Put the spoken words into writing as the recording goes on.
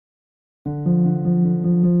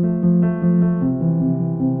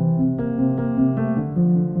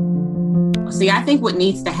See, I think what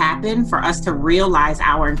needs to happen for us to realize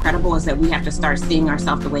our incredible is that we have to start seeing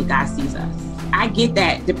ourselves the way God sees us. I get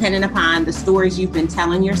that depending upon the stories you've been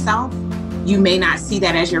telling yourself, you may not see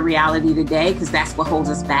that as your reality today because that's what holds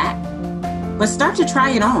us back. But start to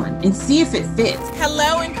try it on and see if it fits.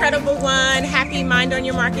 Hello, Incredible One. Happy Mind on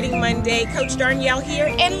Your Marketing Monday. Coach Darnyelle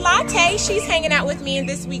here. And Latte, she's hanging out with me in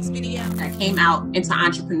this week's video. I came out into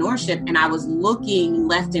entrepreneurship and I was looking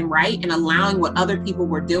left and right and allowing what other people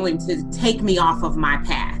were doing to take me off of my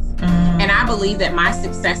path. And I believe that my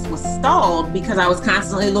success was stalled because I was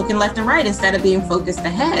constantly looking left and right instead of being focused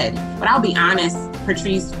ahead. But I'll be honest,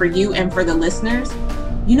 Patrice, for you and for the listeners,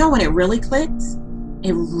 you know when it really clicked?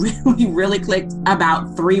 It really clicked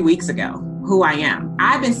about 3 weeks ago, who I am.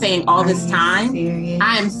 I've been saying all this time,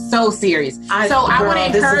 I am so serious. I want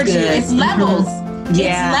to encourage you. It's levels.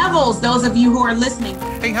 Yeah. It's levels, those of you who are listening.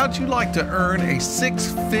 Hey, how'd you like to earn a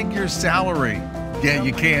 6-figure salary? Yeah,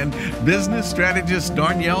 you can. Business strategist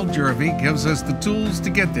Darnyelle Jervey gives us the tools to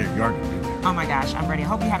get there. You are going to do that. Oh my gosh, I'm ready. I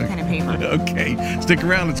hope you have a pen and paper. Okay, stick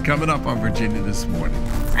around. It's coming up on Virginia This Morning.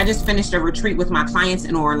 I just finished a retreat with my clients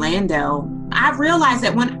in Orlando. I've realized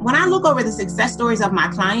that when I look over the success stories of my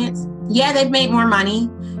clients, yeah, they've made more money.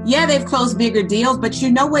 Yeah, they've closed bigger deals, but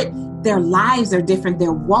you know what? Their lives are different.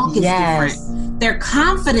 Their walk is different. Their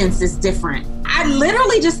confidence is different. I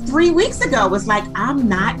literally just 3 weeks ago was like, I'm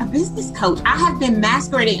not a business coach. I have been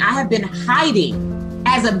masquerading. I have been hiding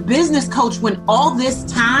as a business coach when all this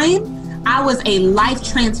time I was a life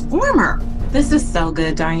transformer. This is so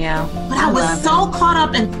good, Darnyelle. But I was so caught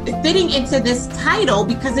up in fitting into this title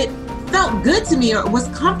because it felt good to me or it was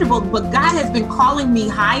comfortable, but God has been calling me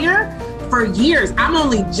higher for years. I'm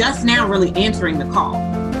only just now really answering the call.